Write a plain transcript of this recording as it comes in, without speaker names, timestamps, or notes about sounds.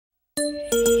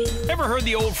Ever heard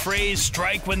the old phrase,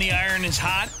 strike when the iron is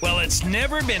hot? Well, it's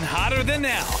never been hotter than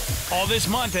now. All this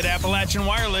month at Appalachian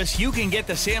Wireless, you can get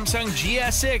the Samsung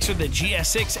GS6 or the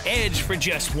GS6 Edge for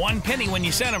just $0.01 when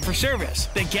you send them for service.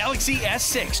 The Galaxy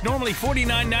S6, normally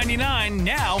 $49.99,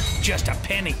 now just a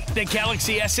penny. The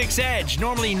Galaxy S6 Edge,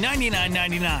 normally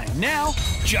 $99.99, now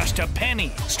just a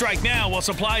penny. Strike now while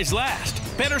supplies last.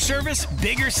 Better service,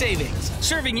 bigger savings.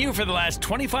 Serving you for the last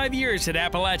 25 years at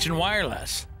Appalachian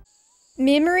Wireless.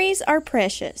 Memories are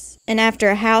precious, and after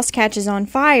a house catches on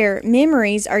fire,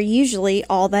 memories are usually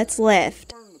all that's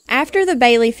left. After the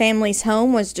Bailey family's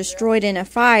home was destroyed in a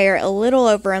fire a little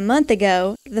over a month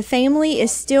ago, the family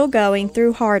is still going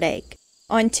through heartache.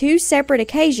 On 2 separate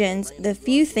occasions, the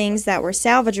few things that were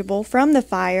salvageable from the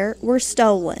fire were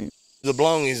stolen. The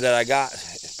belongings that I got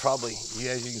probably,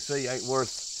 as you can see,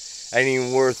 ain't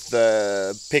even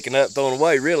worth picking up, throwing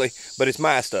away really, but it's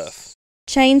my stuff.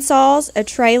 Chainsaws, a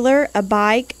trailer, a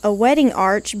bike, a wedding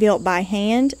arch built by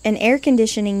hand, an air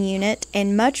conditioning unit,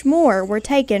 and much more were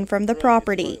taken from the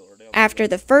property. After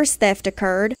the first theft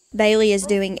occurred, Bailey is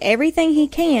doing everything he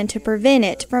can to prevent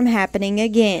it from happening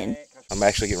again. I'm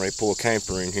actually getting ready to pull a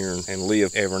camper in here and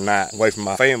live every night away from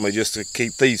my family just to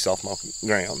keep thieves off my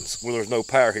grounds. Well, there's no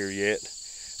power here yet.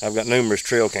 I've got numerous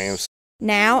trail cams.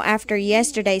 Now, after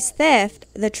yesterday's theft,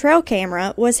 the trail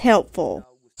camera was helpful.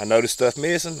 I noticed stuff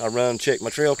missing. I run and checked my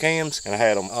trail cams, and I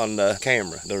had them on the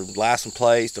camera. Their license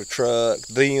plates, their truck,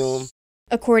 them.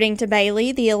 According to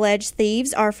Bailey, the alleged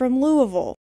thieves are from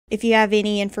Louisville. If you have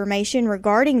any information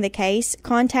regarding the case,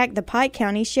 contact the Pike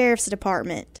County Sheriff's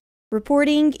Department.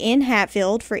 Reporting in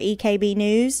Hatfield for EKB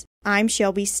News, I'm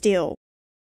Shelby Steele.